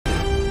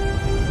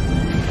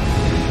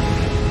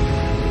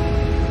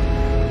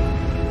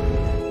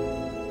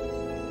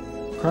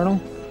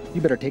Colonel,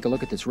 you better take a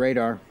look at this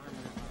radar.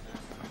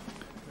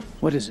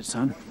 What is it,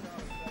 son?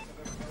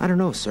 I don't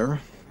know, sir,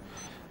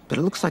 but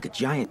it looks like a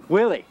giant...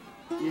 Willie!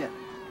 Yeah.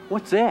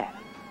 What's that?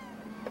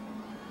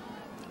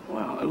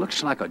 Well, it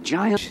looks like a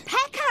giant...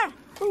 Pecker!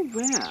 Oh,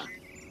 where?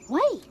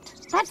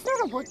 Wait, that's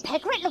not a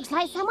woodpecker. It looks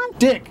like someone...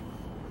 Dick,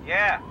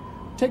 Yeah.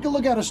 take a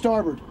look out of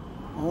starboard.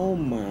 Oh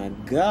my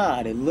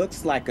God, it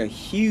looks like a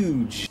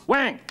huge...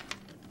 Wang!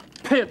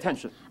 Pay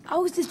attention. I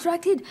was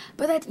distracted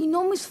by that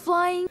enormous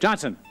flying...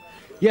 Johnson,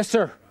 Yes,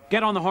 sir.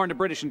 get on the horn to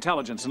British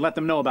intelligence and let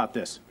them know about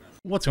this.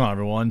 What's going on,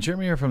 everyone?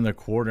 Jeremy here from the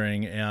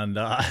Quartering, and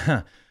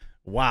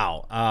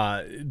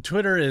wow,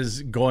 Twitter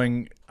is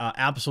going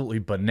absolutely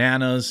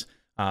bananas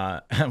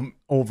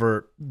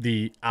over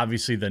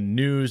obviously the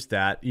news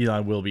that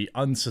Elon will be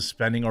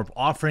unsuspending or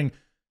offering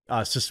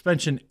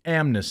suspension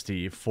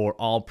amnesty for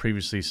all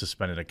previously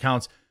suspended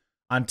accounts.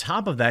 On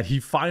top of that, he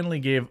finally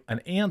gave an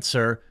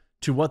answer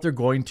to what they're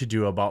going to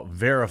do about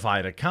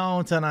verified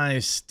accounts, and I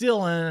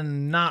still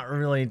am not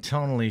really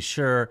totally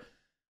sure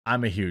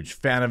I'm a huge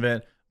fan of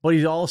it. But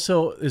he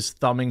also is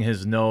thumbing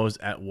his nose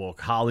at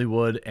woke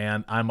Hollywood,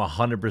 and I'm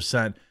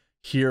 100%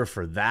 here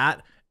for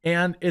that.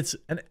 And it's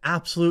an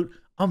absolute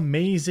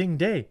amazing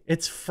day.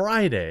 It's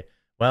Friday.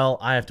 Well,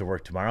 I have to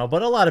work tomorrow,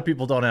 but a lot of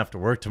people don't have to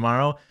work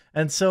tomorrow.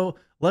 And so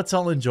let's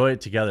all enjoy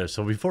it together.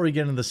 So before we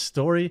get into the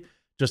story,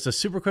 just a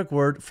super quick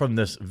word from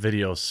this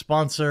video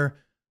sponsor,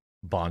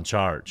 Bon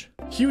Charge.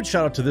 Huge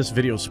shout out to this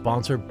video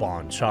sponsor,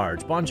 Bon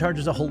Charge. Bon Charge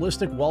is a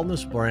holistic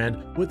wellness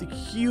brand with a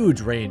huge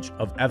range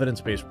of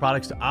evidence-based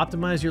products to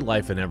optimize your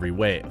life in every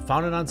way.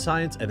 Founded on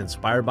science and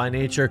inspired by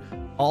nature,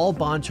 all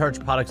Bon Charge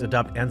products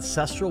adopt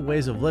ancestral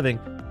ways of living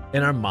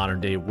in our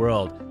modern day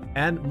world.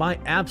 And my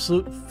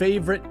absolute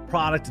favorite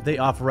product they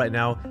offer right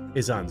now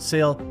is on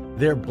sale,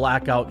 their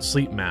Blackout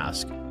Sleep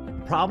Mask.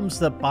 The problems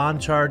that Bon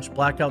Charge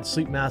Blackout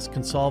Sleep Mask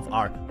can solve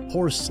are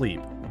poor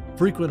sleep,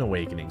 frequent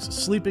awakenings,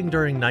 sleeping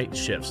during night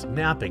shifts,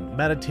 napping,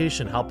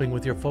 meditation helping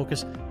with your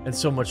focus, and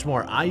so much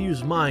more. I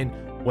use mine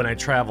when I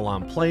travel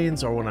on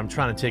planes or when I'm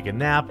trying to take a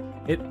nap.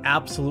 It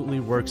absolutely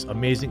works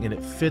amazing and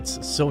it fits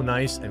so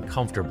nice and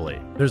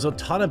comfortably. There's a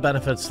ton of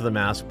benefits to the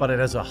mask, but it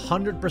has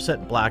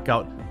 100%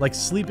 blackout, like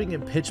sleeping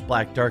in pitch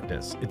black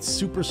darkness. It's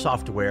super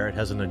soft to wear. It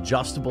has an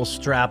adjustable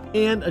strap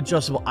and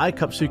adjustable eye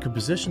cup so you can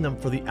position them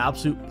for the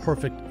absolute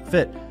perfect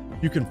fit.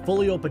 You can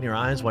fully open your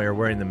eyes while you're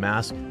wearing the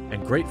mask,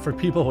 and great for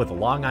people with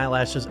long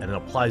eyelashes, and it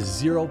applies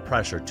zero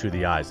pressure to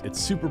the eyes. It's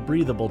super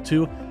breathable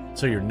too,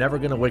 so you're never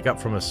gonna wake up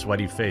from a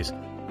sweaty face.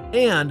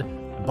 And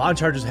Bon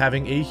Charge is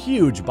having a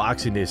huge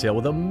Boxing Day sale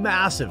with a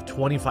massive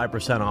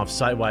 25% off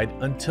site-wide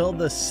until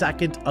the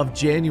 2nd of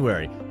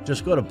January.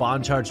 Just go to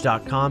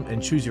boncharge.com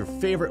and choose your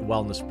favorite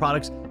wellness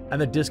products,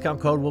 and the discount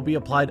code will be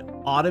applied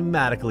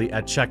automatically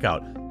at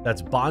checkout.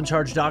 That's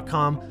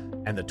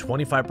boncharge.com, and the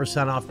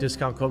 25% off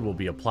discount code will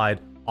be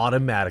applied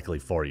automatically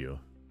for you.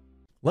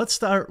 Let's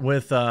start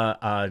with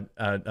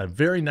a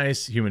very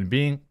nice human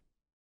being,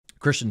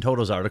 Christian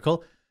Toto's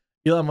article.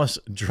 Elon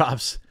Musk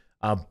drops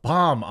a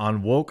bomb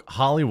on woke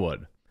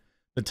Hollywood.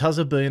 The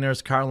Tesla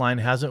billionaire's car line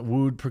hasn't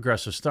wooed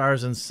progressive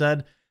stars.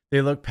 Instead,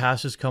 they look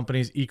past his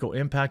company's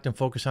eco-impact and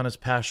focus on his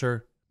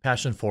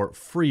passion for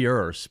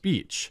freer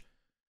speech.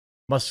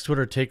 Musk's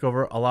Twitter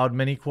takeover allowed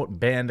many, quote,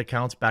 banned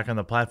accounts back on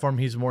the platform.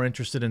 He's more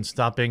interested in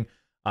stopping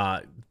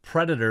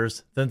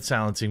predators than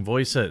silencing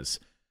voices.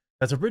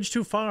 That's a bridge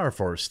too far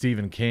for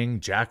Stephen King,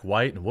 Jack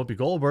White, and Whoopi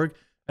Goldberg,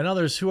 and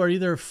others who are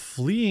either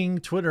fleeing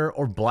Twitter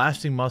or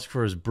blasting Musk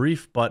for his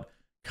brief but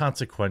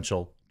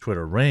consequential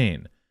Twitter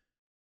reign.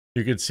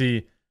 You could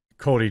see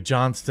Cody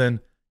Johnston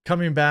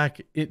coming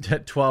back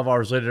 12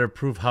 hours later to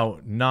prove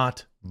how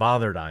not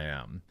bothered I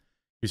am.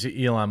 You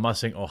see Elon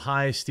Musk saying, "Oh,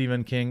 hi,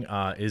 Stephen King.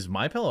 Is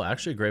MyPillow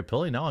actually a great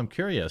pillow? Now I'm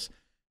curious."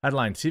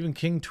 Headline, Stephen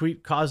King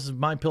tweet causes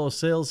MyPillow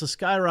sales to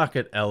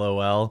skyrocket,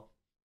 LOL.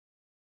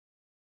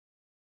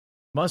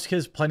 Musk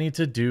has plenty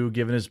to do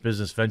given his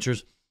business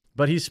ventures,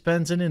 but he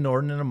spends an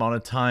inordinate amount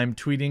of time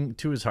tweeting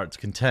to his heart's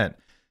content.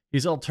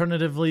 He's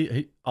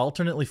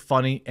alternately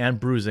funny and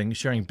bruising,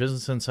 sharing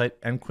business insight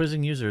and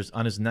quizzing users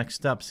on his next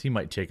steps he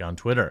might take on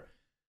Twitter.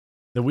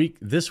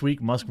 This week,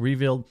 Musk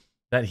revealed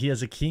that he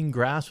has a keen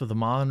grasp of the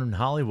modern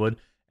Hollywood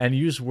and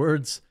used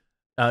words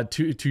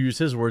to use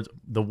his words,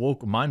 the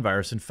woke mind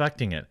virus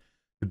infecting it.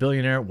 The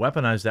billionaire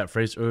weaponized that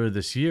phrase earlier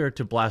this year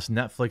to blast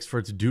Netflix for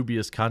its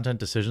dubious content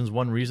decisions,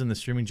 one reason the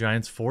streaming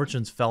giant's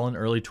fortunes fell in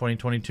early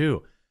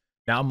 2022.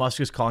 Now Musk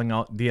is calling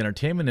out the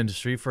entertainment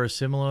industry for a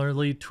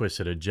similarly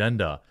twisted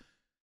agenda.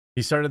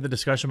 He started the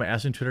discussion by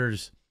asking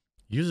Twitter's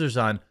users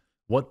on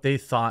what they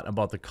thought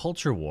about the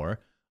culture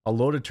war, a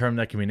loaded term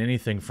that can mean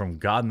anything from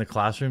God in the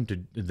classroom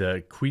to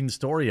the Queen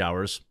story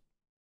hours.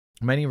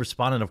 Many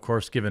responded, of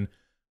course, given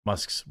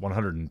Musk's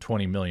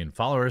 120 million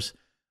followers.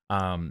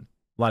 A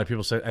lot of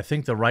people say, I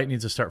think the right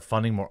needs to start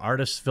funding more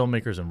artists,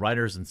 filmmakers, and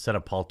writers instead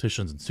of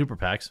politicians and super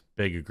PACs.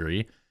 Big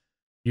agree.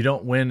 You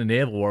don't win a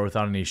naval war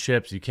without any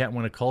ships. You can't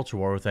win a culture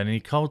war without any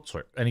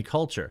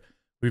culture.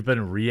 We've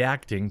been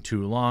reacting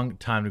too long.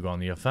 Time to go on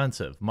the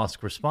offensive.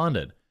 Musk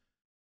responded.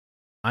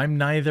 I'm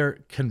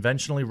neither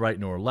conventionally right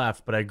nor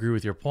left, but I agree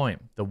with your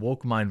point. The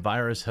woke mind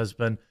virus has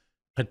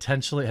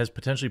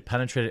potentially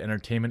penetrated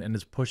entertainment and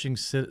is pushing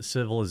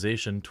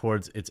civilization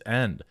towards its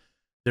end.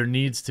 There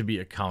needs to be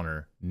a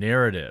counter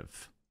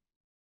narrative.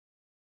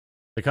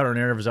 The counter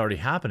narrative is already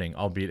happening,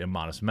 albeit in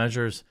modest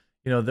measures.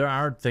 There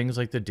are things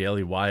like the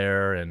Daily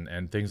Wire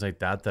and things like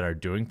that are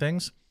doing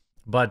things.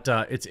 But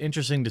it's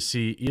interesting to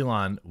see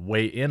Elon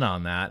weigh in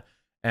on that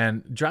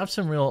and drop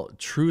some real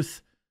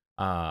truth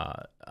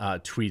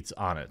tweets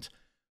on it.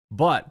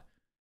 But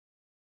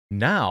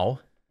now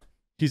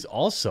he's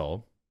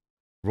also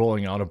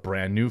rolling out a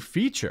brand new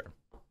feature.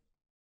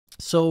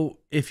 So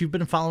if you've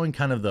been following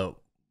kind of the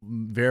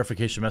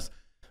verification mess,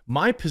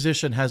 my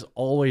position has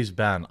always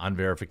been on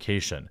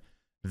verification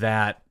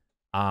that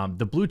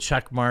the blue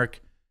check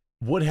mark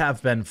would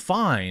have been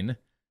fine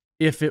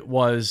if it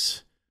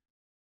was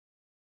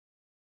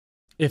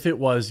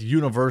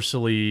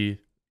universally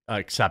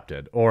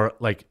accepted, or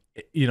like,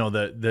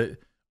 the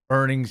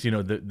earnings,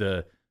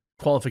 the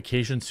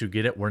qualifications to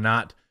get it were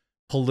not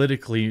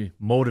politically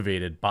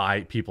motivated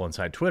by people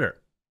inside Twitter.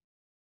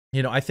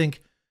 I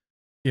think,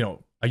 a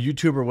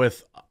YouTuber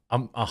with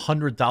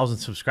 100,000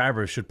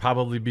 subscribers should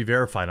probably be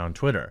verified on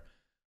Twitter.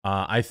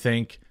 I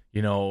think,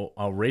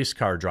 a race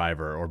car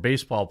driver or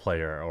baseball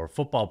player or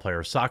football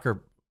player,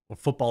 soccer or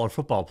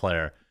football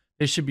player,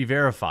 they should be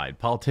verified.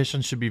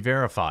 Politicians should be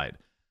verified.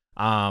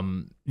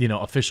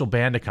 Official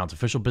band accounts,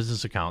 official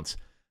business accounts.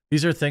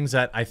 These are things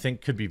that I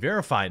think could be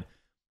verified.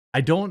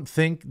 I don't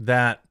think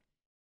that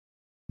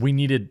we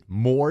needed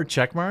more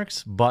check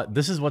marks, but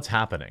this is what's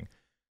happening.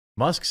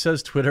 Musk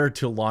says Twitter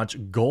to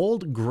launch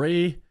gold,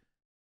 gray,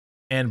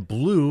 and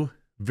blue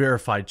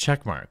verified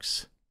check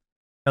marks.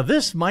 Now,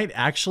 this might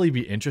actually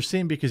be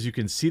interesting because you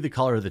can see the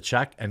color of the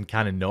check and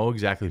kind of know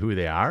exactly who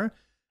they are,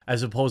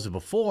 as opposed to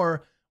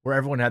before where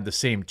everyone had the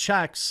same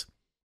checks,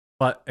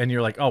 and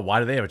you're like, oh, why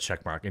do they have a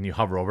check mark? And you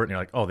hover over it and you're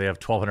like, oh, they have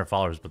 1,200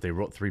 followers, but they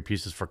wrote 3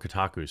 pieces for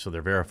Kotaku, so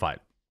they're verified.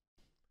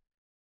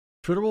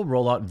 Twitter will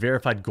roll out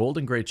verified gold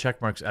and gray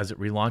check marks as it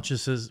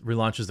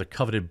relaunches the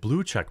coveted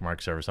blue check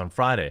mark service on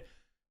Friday.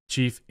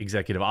 Chief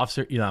Executive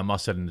Officer Elon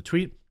Musk said in a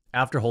tweet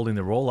after holding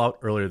the rollout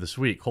earlier this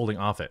week, holding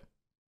off it.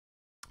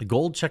 The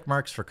gold check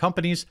marks for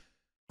companies,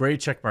 gray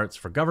check marks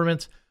for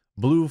government,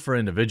 blue for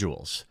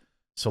individuals,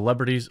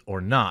 celebrities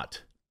or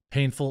not,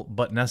 painful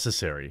but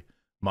necessary,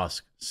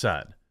 Musk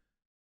said.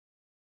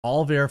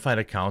 All verified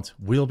accounts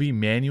will be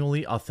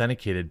manually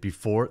authenticated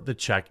before the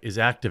check is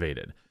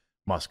activated,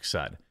 Musk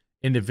said.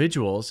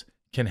 Individuals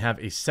can have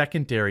a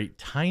secondary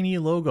tiny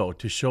logo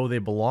to show they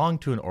belong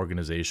to an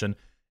organization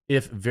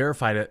if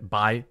verified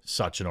by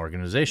such an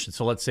organization.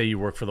 So let's say you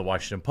work for the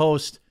Washington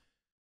Post,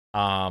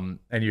 and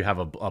you have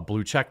a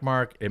blue check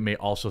mark. It may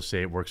also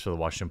say it works for the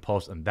Washington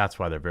Post, and that's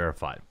why they're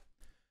verified.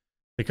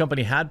 The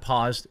company had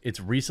paused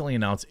its recently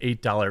announced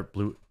 $8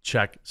 blue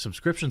check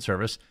subscription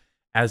service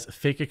as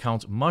fake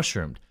accounts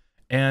mushroomed,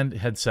 and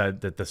had said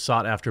that the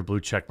sought-after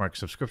blue checkmark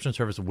subscription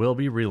service will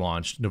be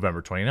relaunched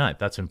November 29th.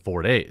 That's in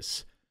 4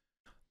 days.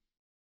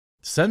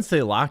 Since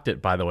they locked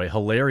it, by the way,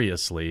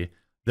 hilariously,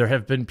 there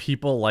have been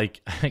people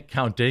like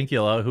Count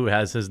Dankula, who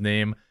has his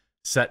name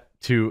set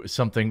to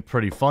something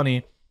pretty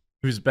funny,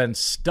 who's been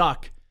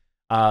stuck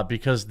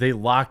because they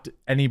locked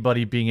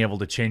anybody being able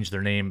to change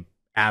their name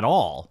at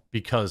all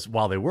because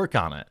while they work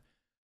on it.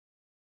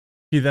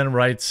 He then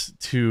writes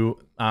to,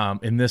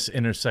 in this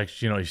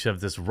intersection, you have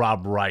this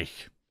Rob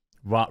Reich,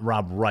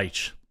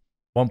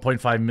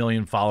 1.5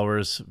 million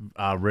followers,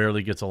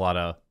 rarely gets a lot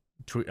of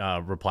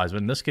replies,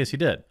 but in this case he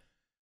did.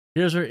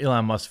 Here's where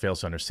Elon Musk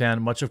fails to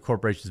understand. Much of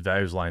corporations'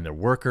 values lie in their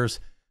workers,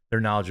 their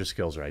knowledge or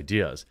skills or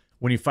ideas.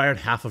 When he fired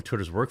half of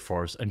Twitter's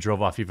workforce and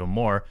drove off even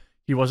more,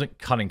 he wasn't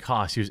cutting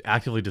costs, he was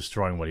actively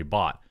destroying what he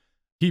bought.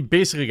 He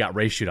basically got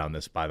ratioed on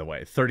this, by the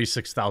way,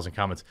 36,000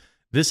 comments.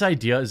 This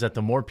idea is that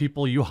the more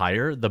people you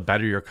hire, the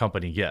better your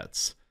company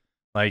gets.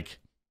 Like,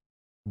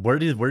 where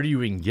do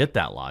you even get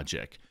that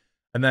logic?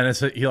 And then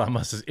it's Elon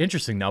Musk says,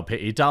 interesting, now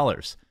pay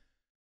 $8.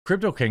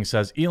 Crypto King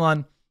says,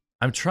 Elon,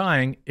 I'm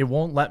trying, it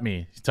won't let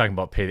me. He's talking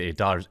about pay the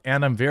 $8,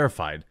 and I'm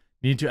verified.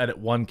 Need to edit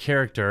one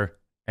character,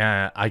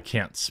 and I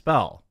can't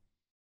spell.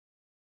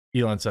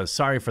 Elon says,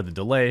 sorry for the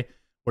delay.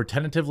 We're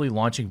tentatively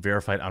launching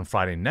verified on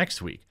Friday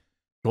next week.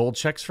 Gold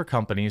checks for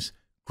companies,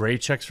 gray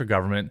checks for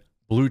government,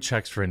 blue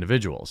checks for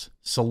individuals,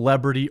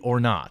 celebrity or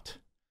not.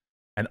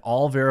 And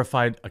all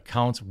verified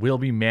accounts will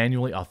be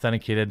manually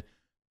authenticated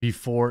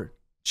before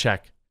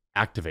check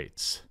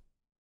activates.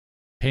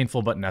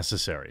 Painful but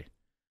necessary.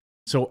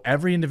 So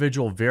every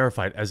individual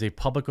verified as a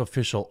public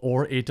official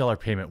or $8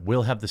 payment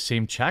will have the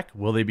same check.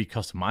 Will they be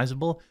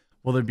customizable?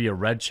 Will there be a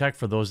red check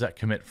for those that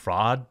commit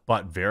fraud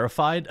but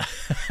verified?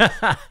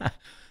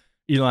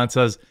 Elon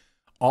says,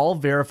 all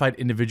verified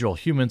individual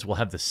humans will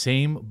have the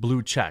same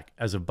blue check,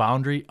 as a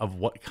boundary of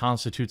what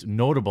constitutes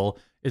notable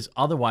is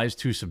otherwise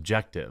too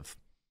subjective.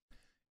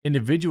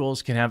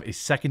 Individuals can have a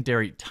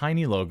secondary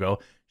tiny logo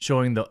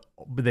showing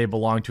they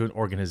belong to an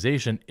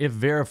organization if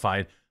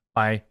verified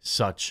by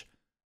such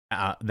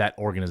that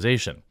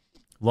organization.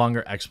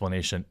 Longer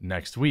explanation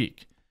next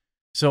week.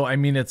 So, I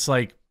mean, it's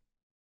like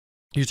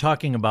you're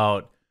talking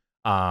about,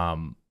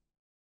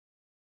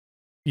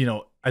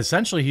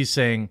 essentially he's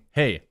saying,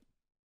 hey,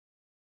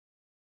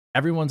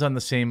 everyone's on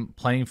the same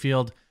playing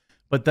field.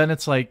 But then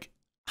it's like,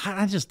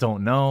 I just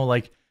don't know.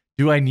 Like,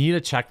 do I need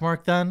a check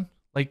mark then?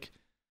 Like,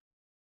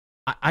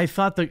 I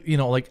thought that,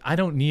 I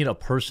don't need a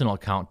personal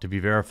account to be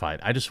verified.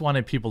 I just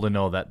wanted people to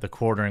know that the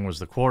quartering was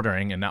the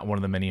quartering and not one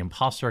of the many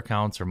imposter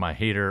accounts or my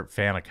hater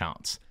fan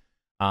accounts.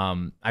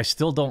 I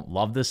still don't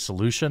love this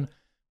solution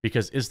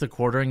because is the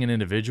quartering an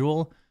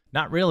individual?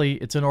 Not really.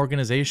 It's an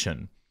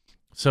organization.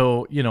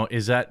 So,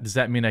 does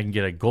that mean I can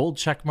get a gold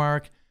check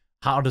mark?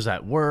 How does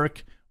that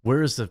work?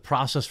 Where is the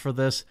process for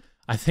this?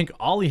 I think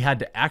all he had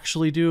to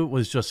actually do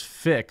was just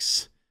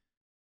fix,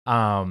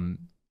 the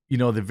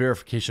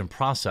verification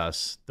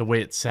process the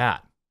way it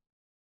sat,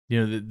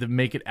 to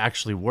make it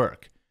actually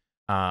work.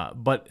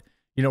 But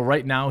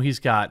right now he's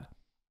got,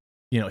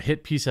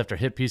 hit piece after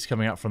hit piece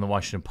coming out from the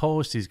Washington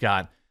Post. He's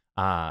got,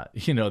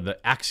 the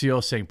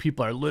Axios saying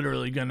people are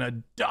literally going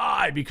to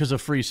die because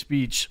of free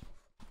speech,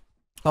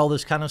 all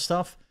this kind of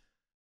stuff.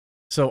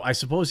 So I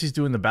suppose he's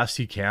doing the best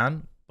he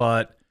can,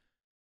 but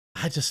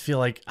I just feel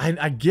like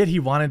I get he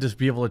wanted to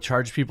be able to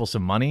charge people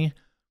some money,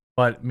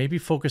 but maybe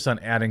focus on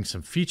adding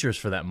some features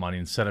for that money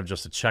instead of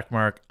just a check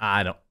mark.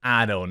 I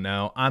don't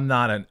know. I'm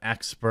not an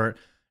expert.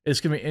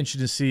 It's going to be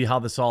interesting to see how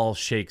this all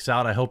shakes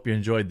out. I hope you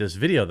enjoyed this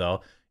video,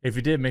 though. If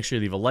you did, make sure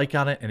you leave a like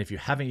on it. And if you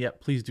haven't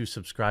yet, please do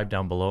subscribe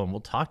down below, and we'll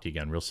talk to you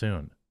again real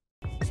soon.